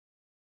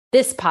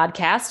This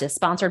podcast is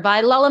sponsored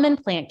by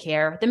Lulleman Plant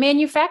Care, the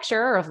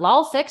manufacturer of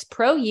Lulfix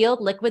Pro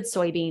Yield liquid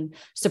soybean.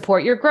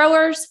 Support your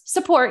growers,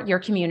 support your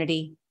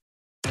community.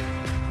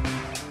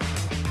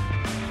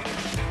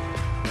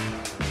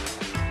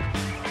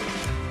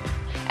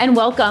 And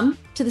welcome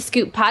to the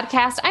Scoop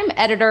Podcast. I'm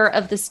editor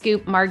of the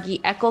Scoop, Margie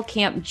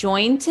Eckelkamp,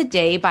 joined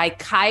today by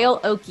Kyle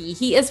Oakey.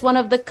 He is one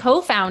of the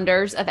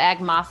co-founders of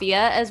Ag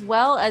Mafia, as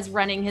well as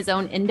running his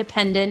own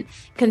independent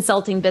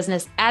consulting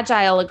business,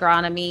 Agile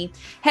Agronomy,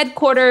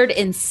 headquartered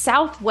in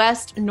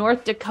Southwest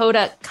North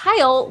Dakota.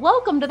 Kyle,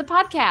 welcome to the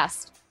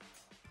podcast.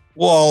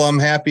 Well, I'm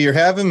happy you're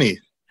having me.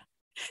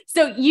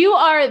 So you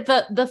are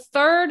the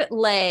third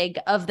leg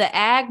of the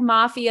Ag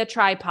Mafia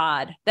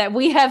tripod that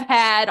we have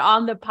had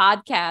on the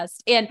podcast.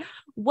 And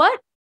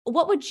what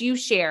would you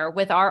share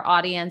with our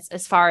audience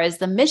as far as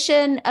the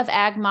mission of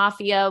Ag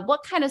Mafia?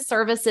 What kind of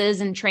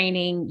services and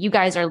training you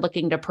guys are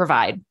looking to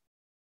provide?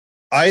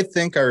 I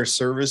think our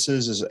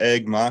services, as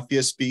Ag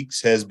Mafia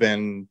speaks, has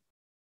been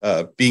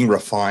being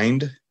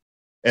refined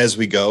as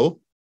we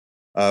go.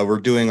 We're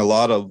doing a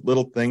lot of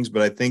little things,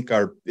 but I think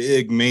our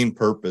big main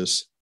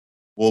purpose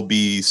will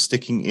be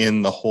sticking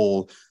in the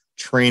whole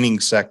training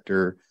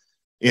sector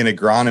in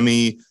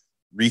agronomy,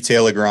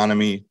 retail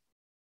agronomy,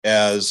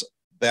 as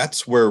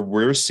that's where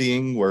we're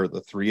seeing where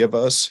the three of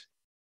us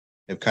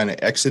have kind of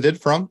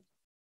exited from,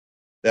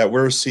 that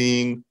we're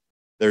seeing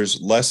there's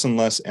less and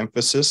less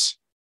emphasis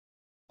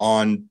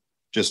on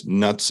just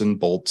nuts and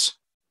bolts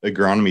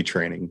agronomy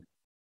training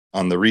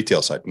on the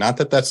retail side. Not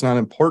that that's not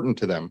important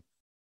to them,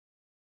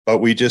 but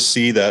we just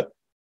see that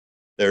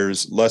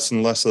there's less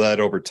and less of that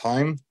over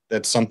time.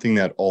 That's something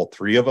that all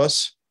three of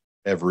us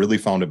have really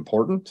found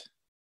important,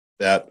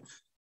 that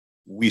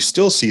we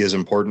still see as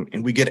important,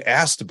 and we get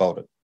asked about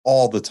it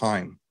all the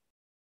time.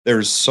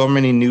 There's so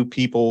many new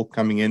people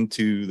coming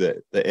into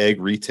the ag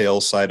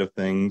retail side of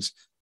things,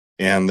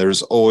 and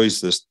there's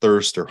always this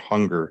thirst or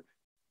hunger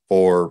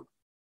for,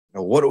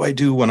 what do I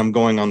do when I'm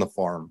going on the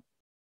farm?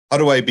 How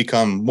do I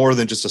become more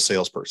than just a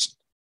salesperson?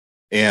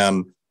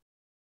 And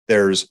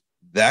there's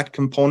that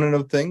component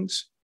of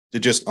things, to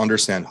just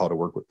understand how to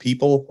work with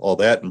people, all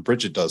that. And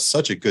Bridget does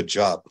such a good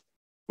job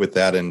with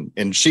that.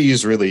 And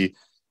she's really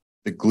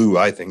the glue,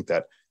 I think,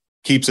 that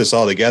keeps us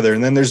all together.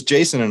 And then there's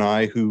Jason and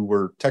I, who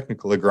were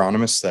technical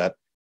agronomists that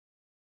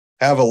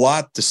have a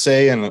lot to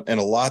say and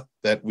a lot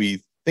that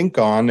we think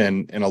on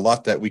and a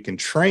lot that we can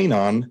train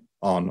on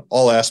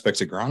all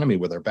aspects of agronomy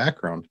with our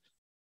background.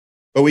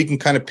 But we can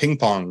kind of ping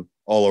pong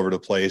all over the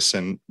place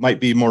and might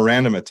be more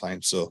random at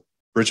times. So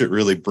Bridget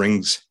really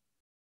brings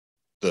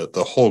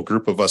the whole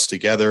group of us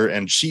together,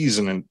 and she's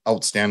an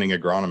outstanding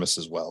agronomist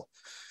as well.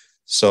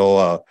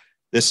 So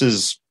this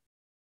is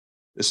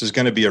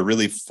going to be a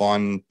really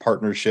fun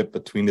partnership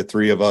between the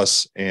three of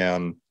us.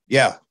 And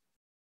yeah,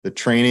 the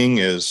training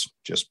is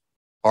just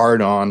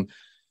hard on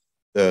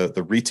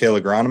the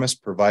retail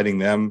agronomists, providing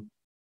them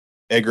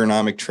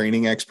agronomic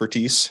training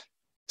expertise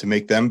to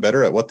make them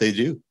better at what they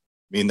do.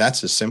 I mean,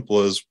 that's as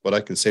simple as what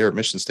I can say our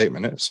mission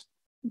statement is.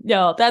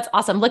 No, that's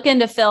awesome. Looking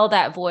to fill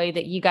that void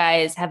that you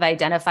guys have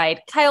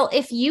identified. Kyle,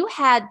 if you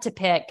had to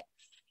pick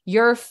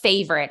your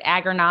favorite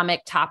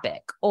agronomic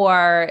topic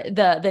or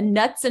the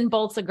nuts and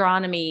bolts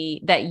agronomy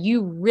that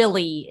you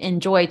really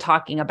enjoy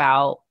talking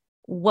about,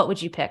 what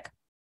would you pick?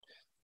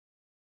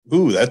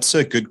 Ooh, that's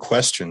a good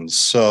question.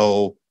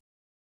 So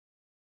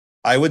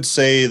I would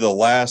say the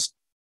last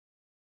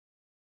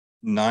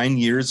 9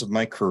 years of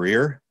my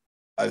career,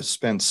 I've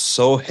spent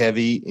so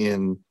heavy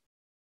in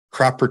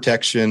crop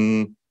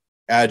protection,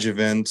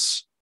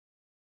 adjuvants,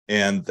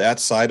 and that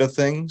side of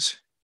things.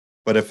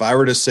 But if I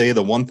were to say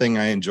the one thing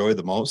I enjoy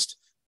the most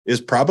is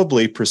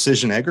probably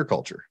precision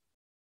agriculture.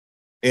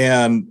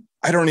 And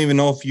I don't even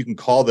know if you can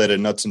call that a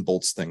nuts and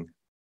bolts thing.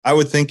 I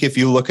would think if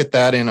you look at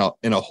that in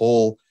a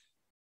whole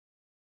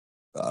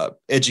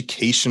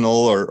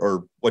educational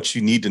or what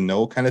you need to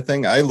know kind of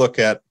thing, I look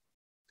at,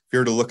 if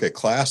you're to look at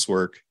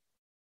classwork,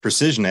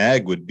 precision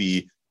ag would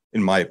be,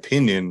 in my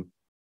opinion,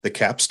 the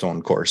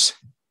capstone course.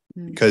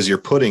 Because you're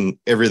putting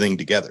everything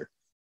together.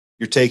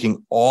 You're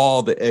taking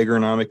all the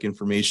agronomic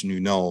information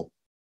you know,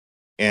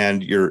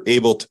 and you're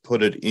able to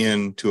put it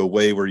into a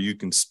way where you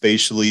can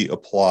spatially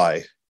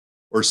apply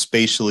or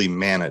spatially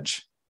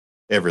manage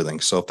everything.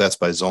 So if that's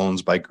by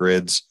zones, by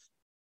grids,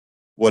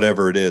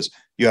 whatever it is,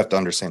 you have to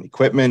understand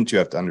equipment, you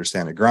have to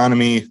understand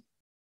agronomy,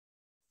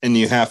 and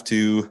you have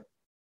to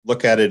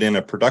look at it in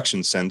a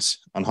production sense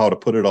on how to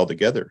put it all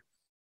together.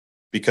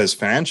 Because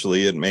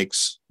financially, it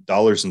makes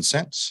dollars and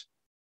cents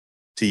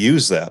to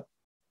use that.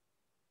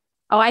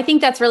 Oh, I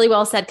think that's really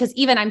well said, because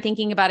even I'm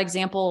thinking about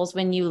examples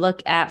when you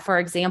look at, for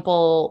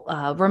example,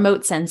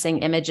 remote sensing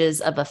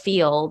images of a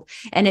field.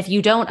 And if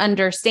you don't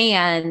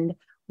understand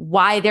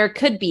why there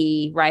could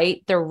be,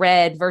 right, the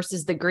red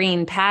versus the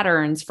green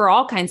patterns for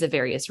all kinds of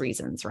various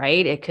reasons,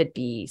 right? It could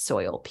be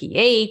soil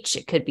pH,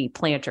 it could be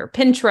planter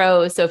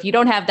pinch-row. So if you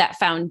don't have that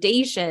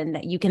foundation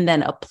that you can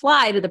then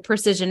apply to the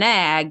precision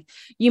ag,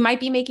 you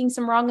might be making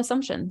some wrong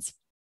assumptions.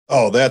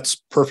 Oh, that's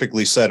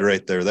perfectly said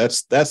right there.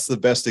 That's the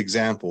best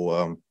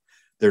example.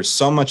 There's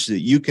so much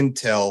that you can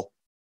tell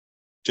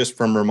just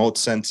from remote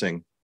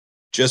sensing,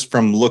 just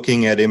from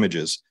looking at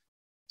images.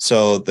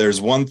 So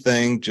there's one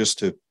thing just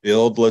to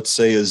build, let's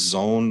say, a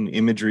zone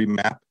imagery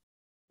map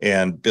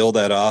and build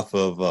that off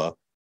of a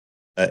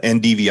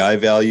NDVI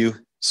value.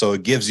 So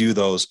it gives you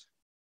those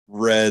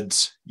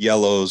reds,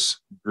 yellows,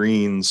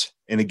 greens,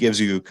 and it gives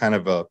you kind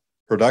of a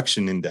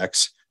production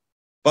index.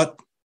 But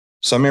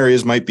some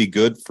areas might be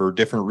good for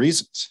different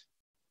reasons,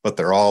 but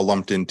they're all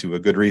lumped into a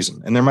good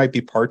reason. And there might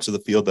be parts of the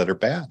field that are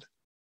bad,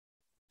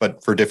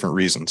 but for different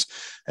reasons.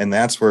 And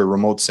that's where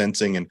remote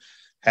sensing and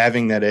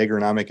having that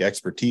agronomic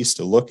expertise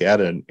to look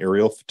at an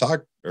aerial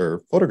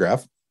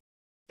photograph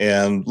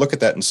and look at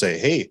that and say,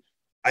 hey,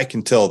 I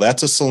can tell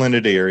that's a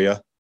salinity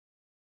area.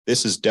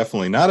 This is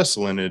definitely not a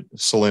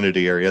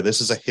salinity area.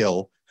 This is a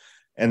hill.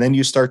 And then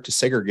you start to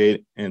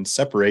segregate and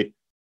separate.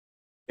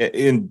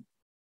 And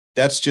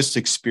that's just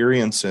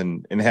experience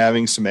and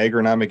having some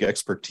agronomic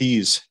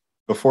expertise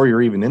before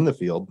you're even in the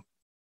field,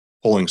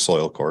 pulling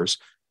soil cores.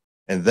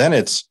 And then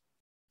it's,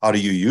 how do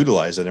you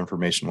utilize that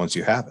information once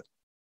you have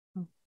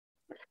it?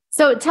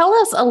 So tell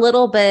us a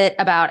little bit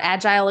about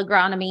agile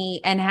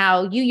agronomy and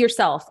how you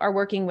yourself are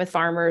working with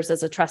farmers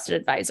as a trusted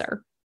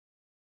advisor.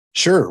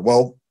 Sure.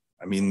 Well,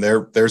 I mean,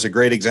 there's a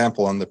great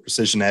example on the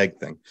precision ag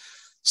thing.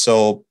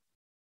 So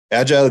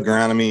agile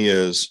agronomy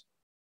is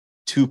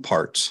two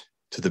parts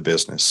to the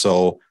business.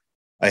 So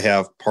I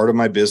have part of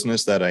my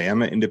business that I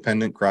am an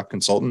independent crop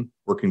consultant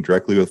working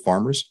directly with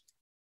farmers.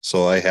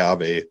 So I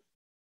have a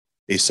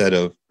set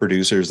of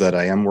producers that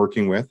I am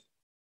working with,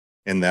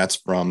 and that's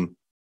from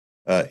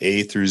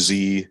A through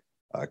Z,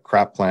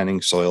 crop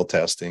planning, soil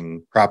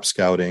testing, crop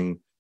scouting,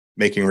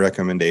 making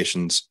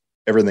recommendations,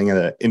 everything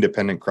an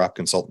independent crop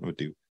consultant would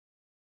do.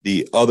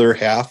 The other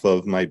half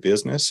of my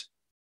business,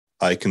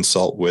 I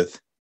consult with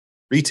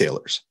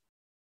retailers.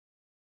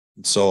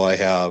 So I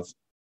have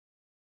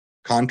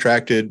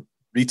contracted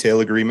retail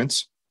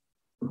agreements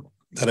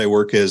that I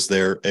work as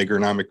their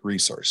agronomic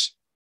resource.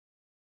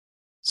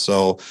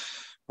 So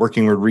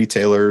working with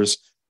retailers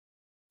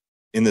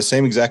in the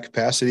same exact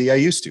capacity I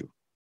used to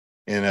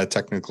in a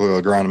technical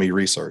agronomy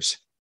resource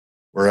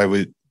where I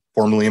was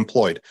formerly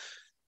employed.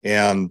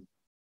 And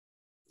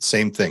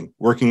same thing,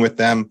 working with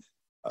them,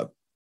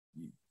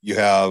 you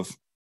have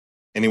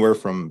anywhere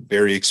from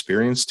very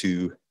experienced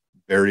to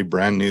very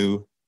brand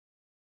new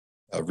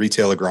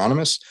retail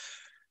agronomists,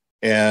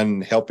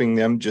 and helping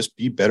them just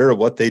be better at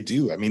what they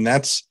do. I mean,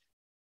 that's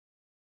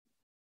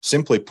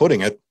simply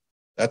putting it,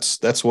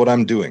 that's what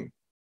I'm doing.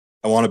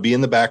 I want to be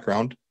in the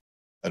background.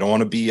 I don't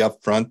want to be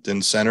up front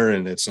and center,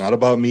 and it's not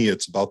about me,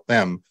 it's about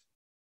them.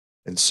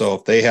 And so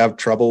if they have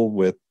trouble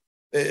with,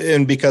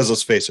 and because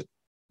let's face it,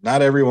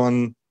 not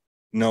everyone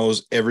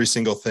knows every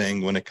single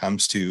thing when it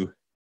comes to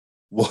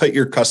what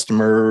your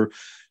customer,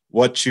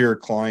 what your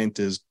client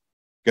is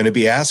going to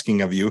be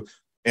asking of you.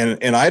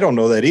 And I don't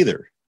know that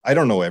either. I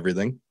don't know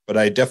everything, but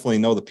I definitely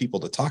know the people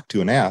to talk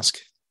to and ask.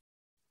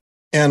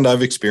 And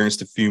I've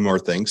experienced a few more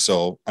things,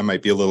 so I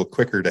might be a little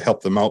quicker to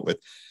help them out with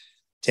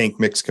tank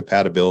mix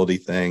compatibility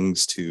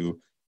things to,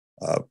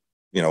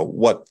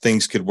 what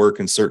things could work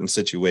in certain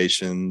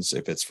situations,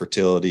 if it's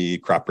fertility,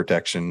 crop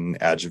protection,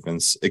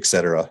 adjuvants,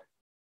 etc.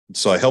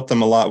 So I help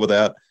them a lot with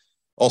that.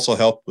 Also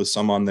help with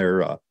some on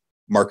their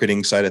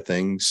marketing side of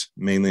things,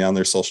 mainly on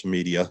their social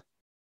media.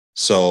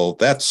 So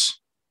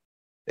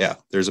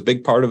there's a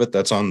big part of it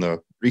that's on the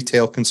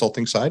retail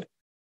consulting side,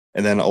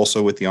 and then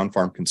also with the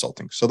on-farm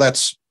consulting. So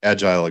that's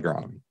agile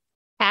agronomy.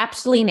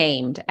 Aptly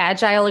named,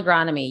 agile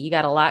agronomy. You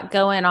got a lot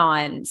going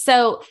on.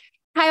 So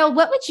Kyle,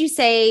 what would you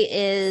say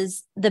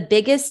is the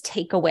biggest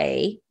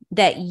takeaway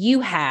that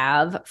you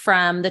have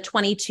from the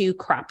 22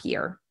 crop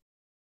year?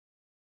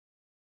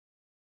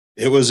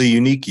 It was a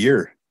unique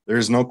year.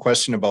 There's no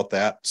question about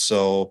that.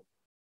 So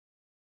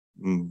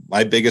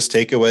my biggest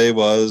takeaway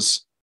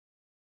was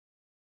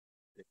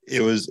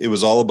it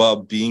was all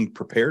about being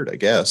prepared, I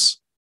guess.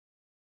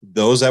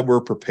 Those that were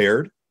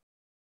prepared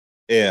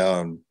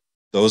and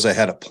those that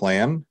had a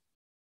plan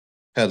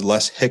had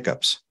less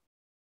hiccups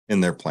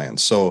in their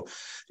plans. So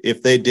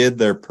if they did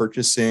their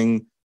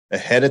purchasing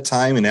ahead of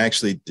time and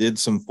actually did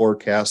some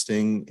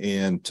forecasting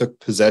and took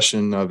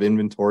possession of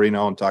inventory,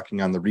 now I'm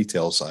talking on the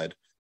retail side.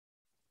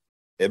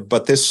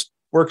 But this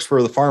works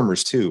for the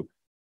farmers too.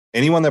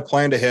 Anyone that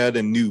planned ahead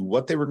and knew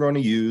what they were going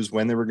to use,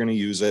 when they were going to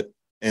use it,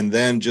 and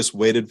then just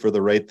waited for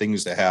the right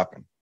things to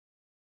happen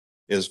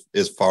as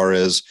far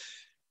as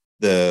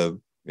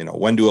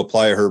when to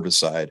apply a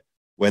herbicide,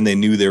 when they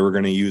knew they were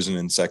going to use an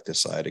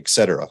insecticide,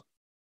 etc.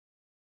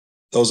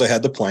 Those that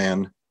had the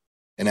plan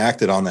and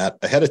acted on that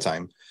ahead of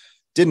time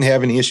didn't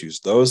have any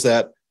issues. Those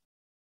that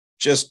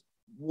just,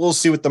 we'll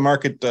see what the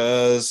market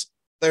does.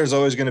 There's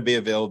always going to be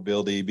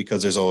availability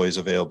because there's always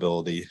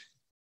availability.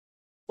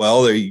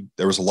 Well,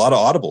 there was a lot of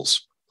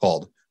audibles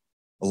called.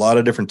 A lot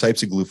of different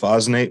types of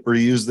glufosinate were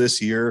used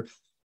this year.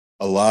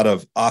 A lot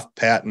of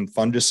off-patent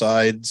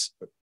fungicides.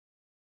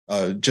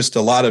 Just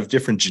a lot of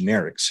different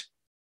generics,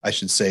 I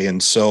should say.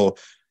 And so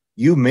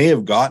you may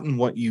have gotten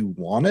what you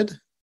wanted,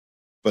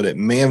 but it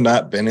may have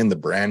not been in the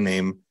brand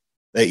name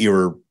that you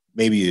were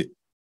maybe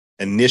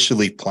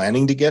initially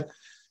planning to get.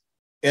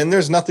 And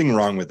there's nothing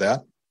wrong with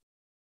that.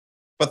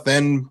 But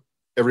then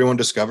everyone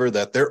discovered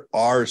that there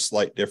are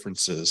slight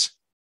differences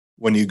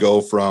when you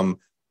go from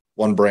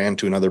one brand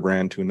to another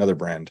brand to another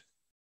brand.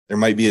 There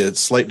might be a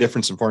slight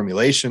difference in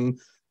formulation,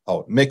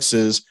 how it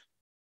mixes,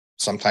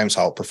 sometimes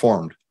how it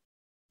performed.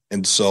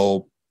 And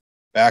so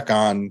back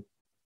on,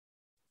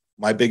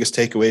 my biggest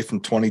takeaway from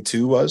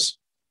 22 was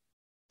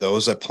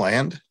those that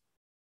planned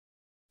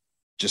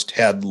just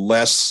had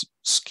less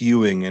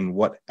skewing in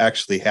what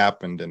actually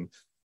happened and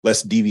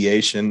less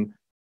deviation,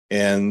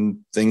 and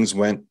things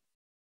went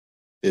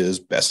as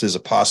best as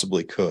it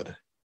possibly could,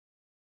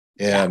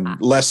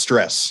 and less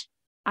stress.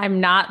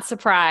 I'm not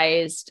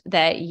surprised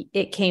that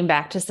it came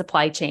back to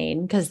supply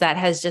chain, because that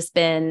has just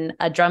been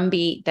a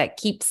drumbeat that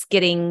keeps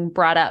getting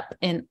brought up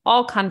in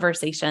all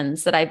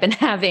conversations that I've been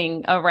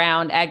having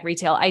around ag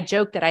retail. I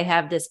joke that I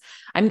have this,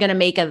 I'm going to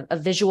make a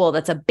visual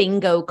that's a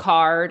bingo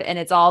card, and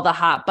it's all the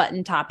hot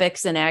button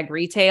topics in ag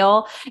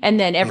retail. And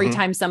then every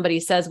time somebody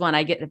says one,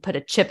 I get to put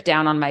a chip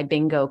down on my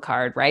bingo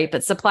card, right?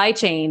 But supply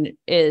chain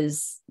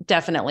is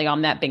definitely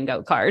on that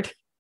bingo card.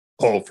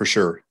 Oh, for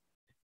sure.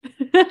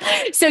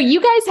 So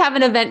you guys have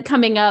an event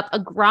coming up,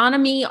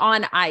 Agronomy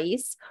on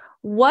Ice.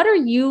 What are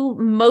you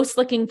most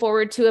looking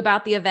forward to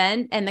about the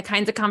event and the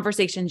kinds of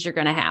conversations you're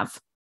going to have?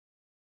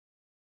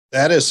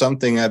 That is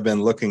something I've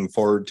been looking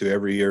forward to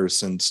every year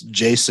since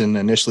Jason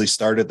initially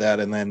started that,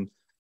 and then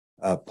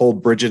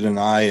pulled Bridget and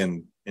I,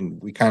 and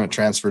we kind of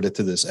transferred it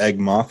to this Ag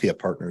Mafia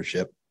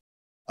partnership.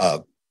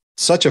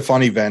 Such a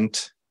fun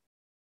event.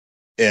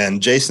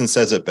 And Jason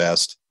says it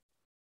best.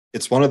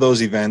 It's one of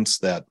those events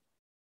that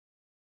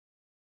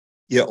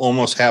you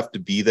almost have to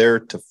be there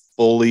to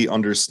fully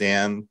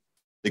understand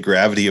the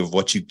gravity of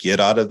what you get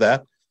out of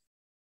that.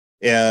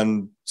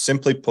 And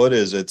simply put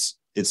is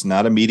it's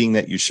not a meeting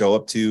that you show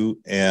up to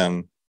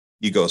and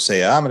you go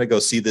say, I'm going to go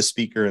see this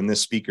speaker and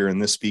this speaker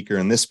and this speaker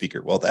and this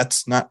speaker. Well,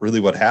 that's not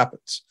really what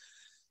happens.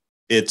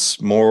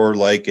 It's more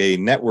like a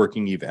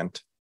networking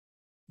event.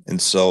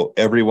 And so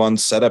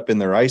everyone's set up in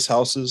their ice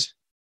houses.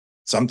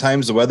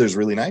 Sometimes the weather's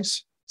really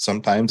nice.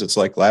 Sometimes it's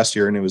like last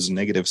year and it was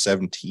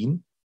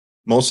 -17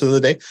 most of the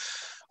day.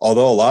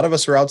 Although a lot of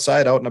us are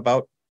outside, out and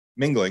about,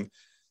 mingling,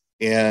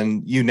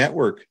 and you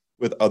network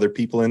with other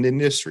people in the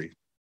industry.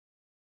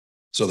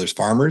 So there's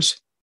farmers,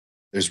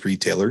 there's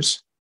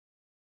retailers,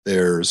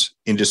 there's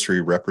industry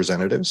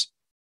representatives,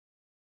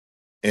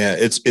 and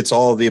it's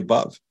all of the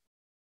above.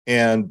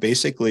 And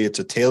basically, it's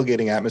a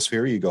tailgating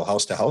atmosphere. You go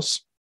house to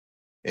house,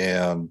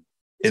 and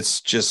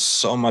it's just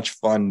so much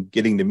fun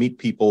getting to meet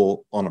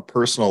people on a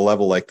personal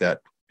level like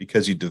that,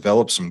 because you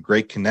develop some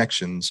great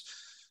connections.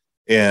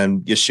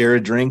 And you share a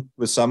drink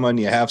with someone,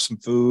 you have some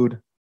food,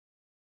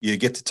 you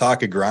get to talk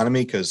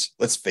agronomy, because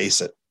let's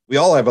face it, we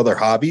all have other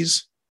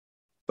hobbies,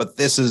 but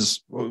this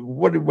is,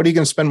 what are you going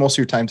to spend most of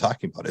your time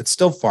talking about? It's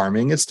still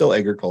farming, it's still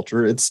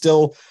agriculture, it's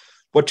still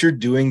what you're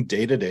doing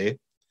day to day.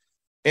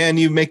 And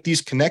you make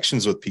these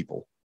connections with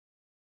people.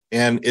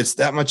 And it's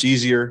that much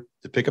easier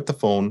to pick up the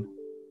phone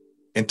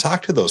and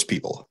talk to those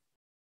people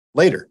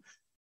later.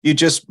 You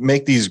just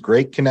make these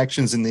great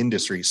connections in the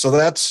industry. So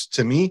that's,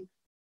 to me,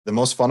 the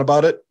most fun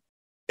about it,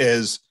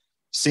 is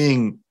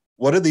seeing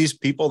what are these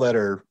people that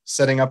are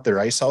setting up their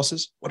ice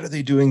houses? What are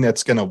they doing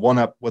that's going to one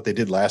up what they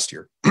did last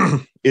year?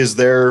 Is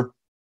there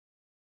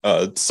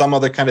some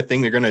other kind of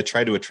thing they're going to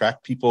try to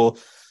attract people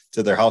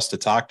to their house to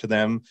talk to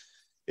them?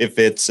 If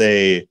it's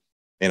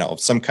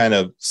some kind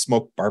of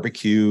smoked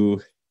barbecue,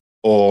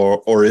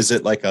 or is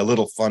it like a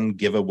little fun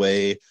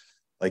giveaway?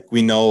 Like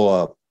we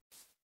know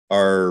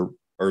our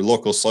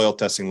local soil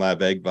testing lab,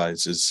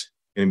 AgVise, is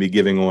going to be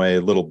giving away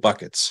little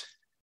buckets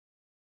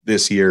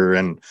this year,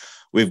 and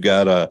we've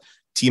got a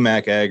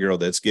TMAC Agro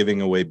that's giving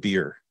away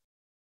beer,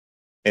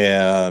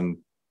 and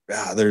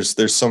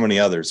there's so many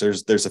others.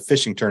 There's a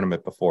fishing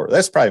tournament before.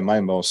 That's probably my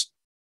most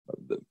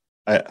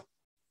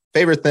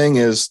favorite thing,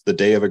 is the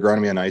day of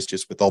Agronomy on Ice,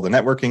 just with all the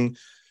networking.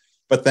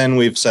 But then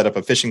we've set up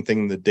a fishing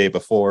thing the day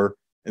before,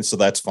 and so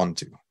that's fun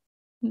too.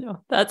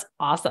 No, that's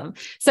awesome.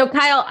 So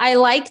Kyle, I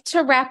like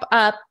to wrap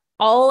up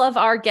all of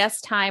our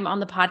guest time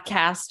on the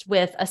podcast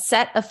with a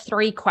set of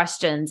 3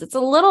 questions. It's a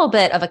little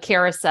bit of a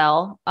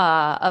carousel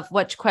of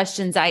which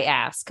questions I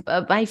ask.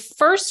 But my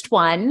first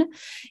one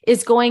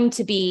is going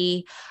to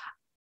be,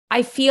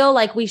 I feel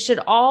like we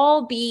should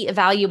all be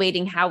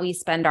evaluating how we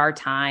spend our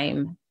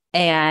time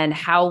and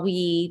how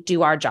we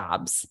do our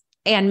jobs,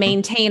 and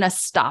maintain a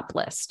stop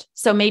list.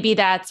 So maybe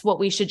that's what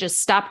we should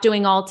just stop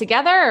doing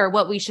altogether, or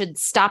what we should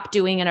stop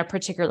doing in a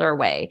particular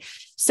way.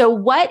 So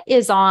what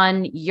is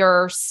on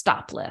your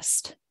stop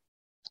list?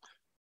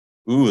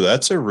 Ooh,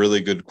 that's a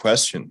really good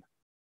question.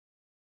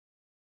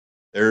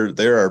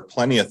 There are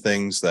plenty of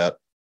things that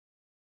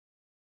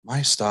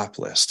my stop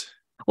list.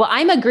 Well,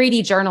 I'm a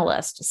greedy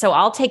journalist, so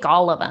I'll take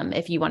all of them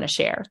if you want to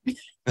share.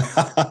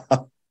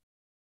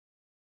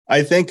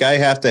 I think I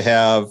have to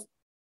have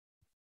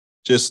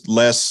just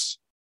less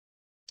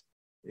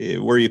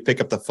where you pick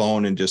up the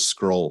phone and just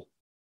scroll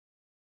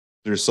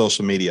through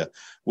social media.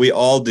 We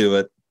all do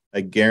it.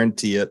 I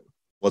guarantee it.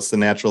 What's the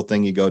natural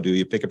thing you go do?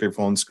 You pick up your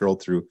phone, scroll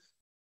through.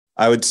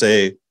 I would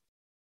say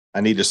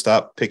I need to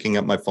stop picking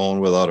up my phone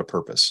without a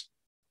purpose.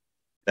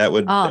 That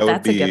would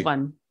That's a good be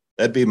one.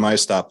 that'd be my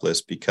stop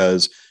list,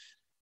 because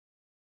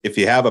if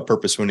you have a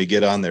purpose when you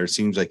get on there, it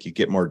seems like you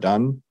get more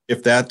done.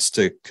 If that's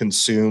to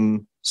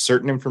consume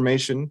certain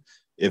information,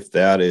 if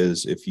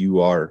you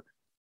are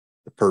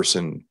the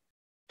person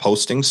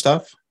posting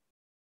stuff,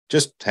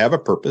 just have a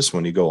purpose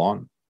when you go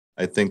on.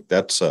 I think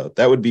that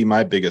would be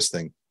my biggest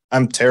thing.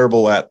 I'm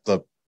terrible at the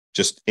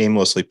just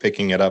aimlessly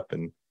picking it up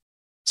and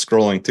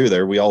scrolling through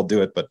there. We all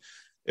do it, but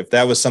if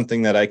that was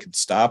something that I could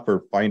stop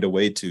or find a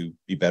way to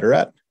be better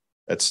at,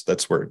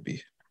 that's where it'd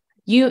be.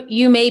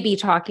 You may be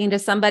talking to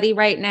somebody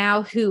right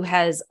now who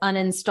has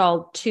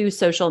uninstalled 2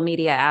 social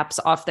media apps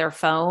off their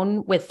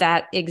phone with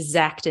that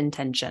exact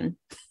intention.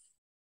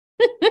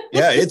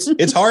 Yeah,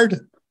 it's hard.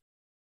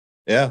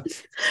 Yeah.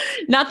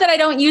 Not that I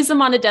don't use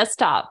them on a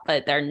desktop,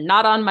 but they're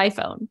not on my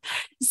phone.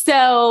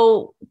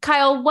 So,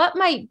 Kyle, what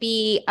might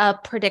be a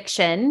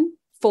prediction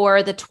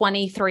for the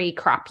 23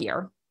 crop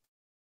year?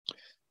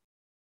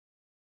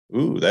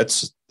 Ooh,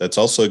 that's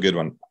also a good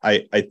one.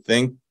 I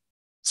think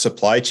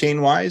supply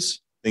chain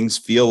wise, things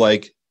feel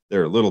like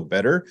they're a little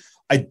better.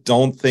 I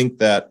don't think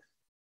that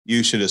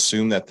you should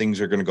assume that things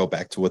are going to go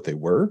back to what they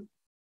were.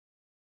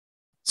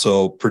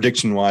 So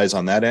prediction wise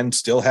on that end,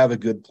 still have a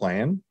good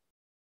plan.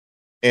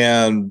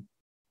 And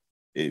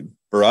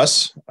for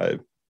us,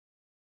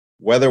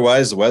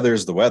 weather-wise, the weather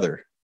is the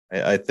weather.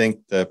 I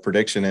think the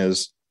prediction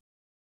is,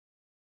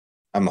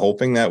 I'm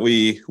hoping that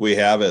we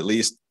have at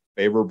least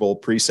favorable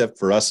precip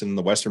for us in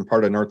the western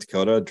part of North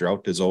Dakota.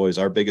 Drought is always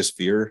our biggest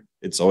fear.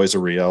 It's always a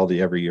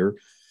reality every year.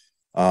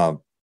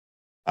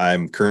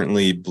 I'm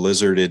currently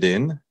blizzarded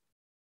in.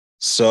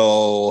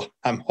 So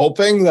I'm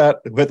hoping that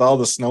with all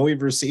the snow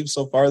we've received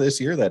so far this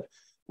year, that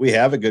we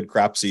have a good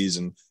crop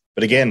season.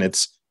 But again,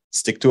 it's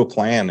stick to a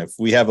plan. If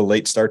we have a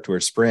late start to our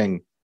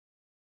spring,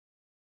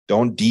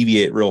 don't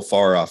deviate real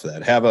far off of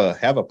that.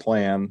 Have a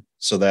plan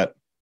so that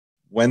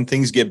when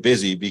things get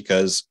busy,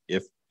 because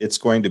if it's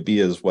going to be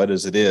as wet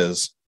as it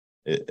is,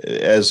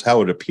 as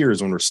how it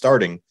appears when we're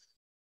starting,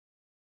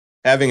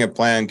 having a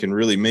plan can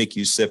really make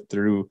you sift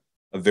through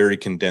a very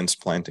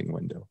condensed planting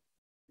window.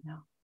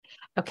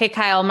 Okay,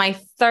 Kyle, my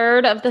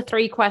third of the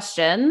 3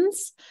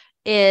 questions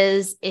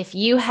is, if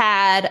you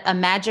had a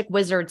magic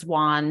wizard's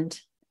wand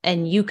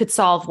and you could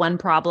solve one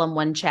problem,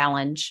 one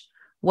challenge,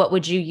 what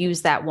would you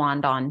use that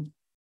wand on?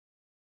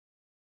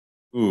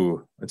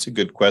 Ooh, that's a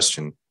good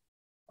question.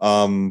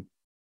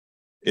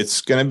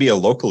 It's going to be a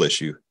local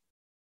issue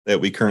that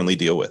we currently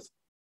deal with.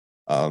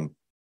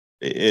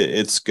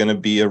 It's going to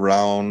be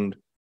around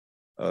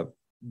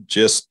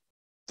just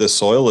the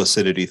soil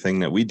acidity thing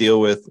that we deal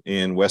with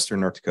in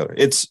Western North Dakota.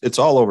 It's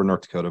all over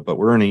North Dakota, but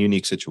we're in a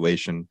unique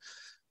situation.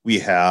 We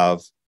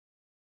have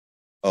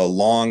a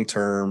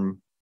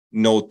long-term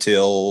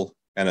no-till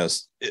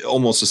and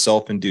almost a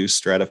self-induced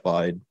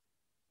stratified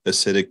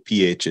acidic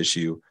pH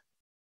issue.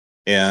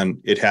 And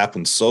it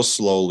happens so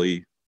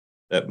slowly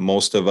that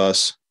most of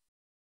us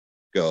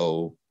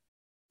go,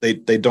 they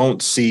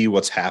don't see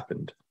what's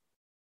happened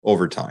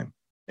over time.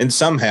 And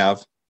some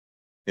have,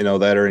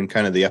 that are in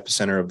kind of the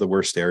epicenter of the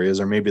worst areas,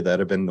 or maybe that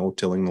have been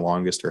no-tilling the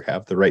longest or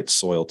have the right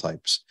soil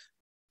types.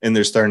 And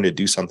they're starting to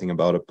do something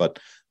about it. But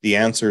the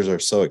answers are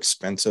so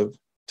expensive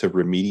to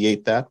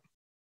remediate that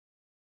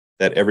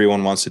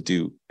everyone wants to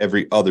do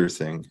every other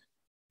thing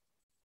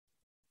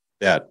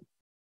that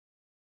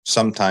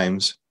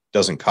sometimes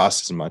doesn't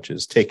cost as much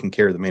as taking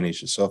care of the main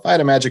issues. So if I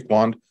had a magic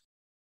wand,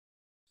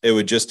 it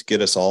would just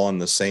get us all on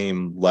the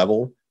same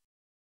level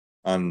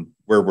on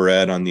where we're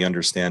at on the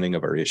understanding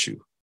of our issue.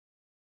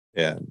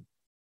 And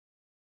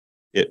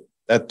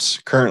that's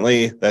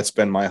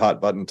been my hot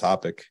button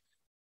topic.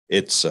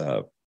 It's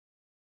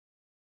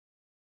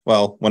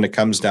when it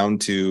comes down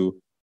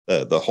to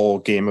the whole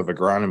game of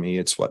agronomy,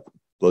 it's what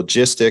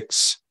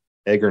logistics,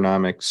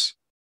 agronomics,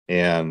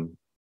 and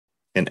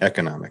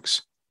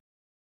economics.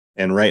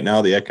 And right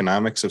now, the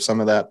economics of some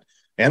of that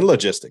and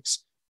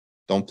logistics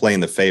don't play in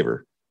the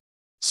favor.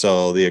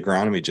 So the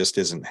agronomy just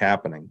isn't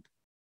happening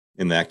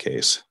in that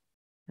case.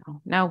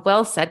 No,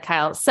 well said,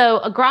 Kyle. So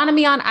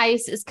Agronomy on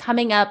Ice is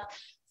coming up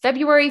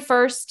February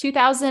 1st,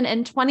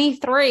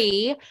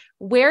 2023.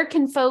 Where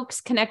can folks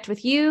connect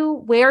with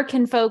you? Where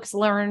can folks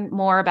learn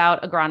more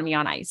about Agronomy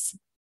on Ice?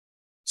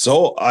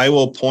 So I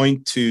will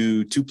point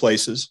to 2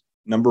 places.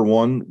 Number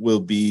one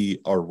will be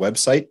our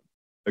website,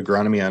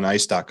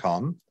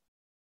 agronomyonice.com.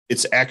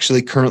 It's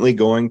actually currently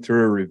going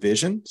through a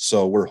revision.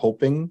 So we're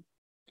hoping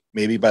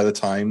maybe by the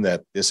time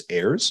that this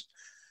airs,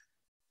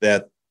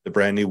 that the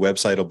brand new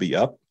website will be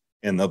up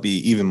and there'll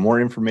be even more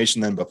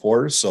information than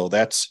before. So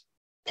that's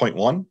point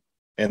 1.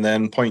 And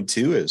then point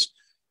 2 is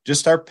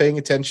just start paying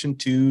attention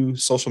to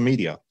social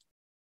media.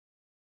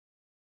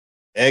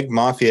 Ag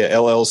Mafia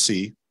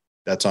LLC,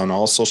 that's on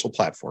all social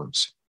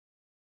platforms,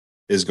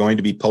 is going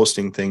to be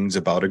posting things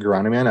about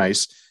Agronomy on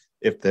Ice.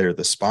 If they're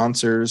the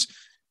sponsors,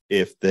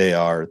 if they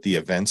are the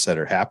events that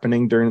are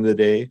happening during the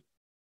day,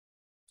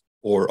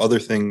 or other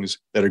things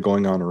that are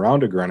going on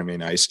around Agronomy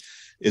on Ice,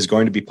 is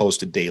going to be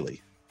posted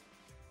daily.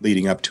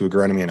 leading up to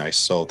Agronomy and Ice.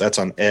 So that's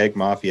on Ag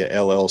Mafia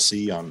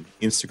LLC on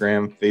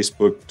Instagram,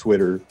 Facebook,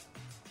 Twitter,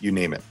 you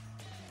name it.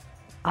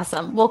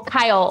 Awesome. Well,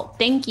 Kyle,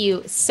 thank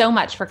you so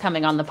much for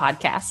coming on the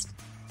podcast.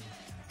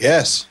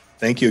 Yes.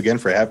 Thank you again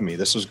for having me.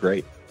 This was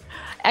great.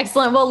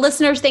 Excellent. Well,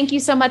 listeners, thank you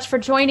so much for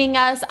joining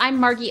us. I'm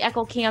Margie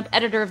Eckelkamp,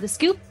 editor of The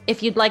Scoop.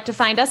 If you'd like to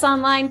find us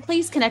online,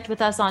 please connect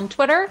with us on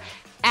Twitter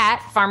at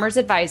Farmers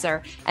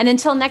Advisor. And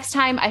until next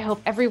time, I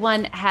hope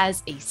everyone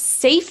has a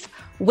safe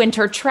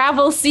winter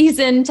travel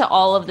season to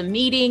all of the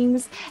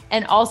meetings,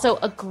 and also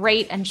a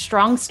great and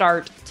strong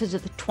start to the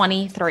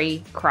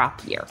 23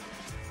 crop year.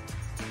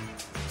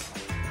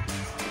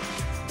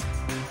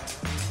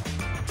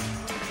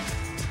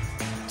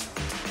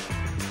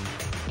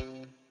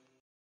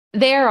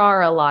 There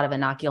are a lot of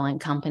inoculant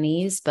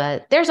companies,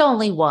 but there's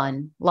only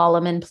one,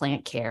 Lallemand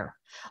Plant Care.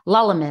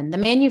 Lallemand, the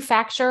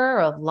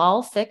manufacturer of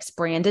Lalfix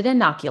branded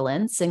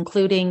inoculants,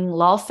 including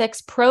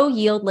Lalfix Pro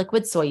Yield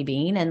Liquid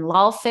Soybean and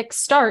Lalfix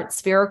Start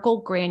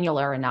Spherical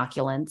Granular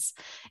Inoculants,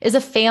 is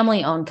a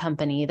family-owned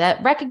company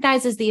that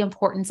recognizes the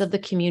importance of the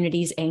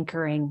communities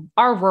anchoring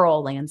our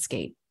rural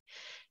landscape.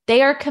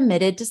 They are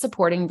committed to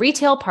supporting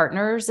retail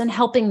partners and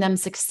helping them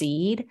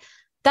succeed.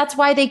 That's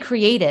why they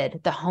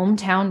created the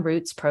Hometown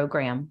Roots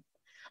program.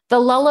 The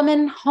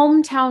Lallemand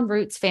Hometown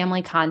Roots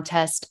Family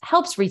Contest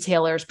helps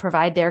retailers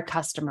provide their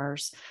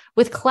customers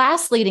with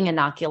class-leading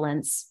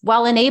inoculants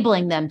while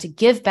enabling them to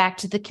give back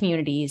to the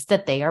communities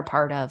that they are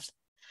part of.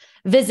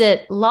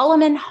 Visit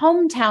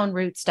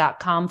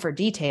LallamandHometownRoots.com for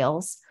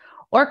details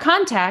or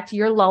contact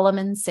your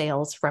Lallemand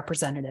sales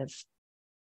representative.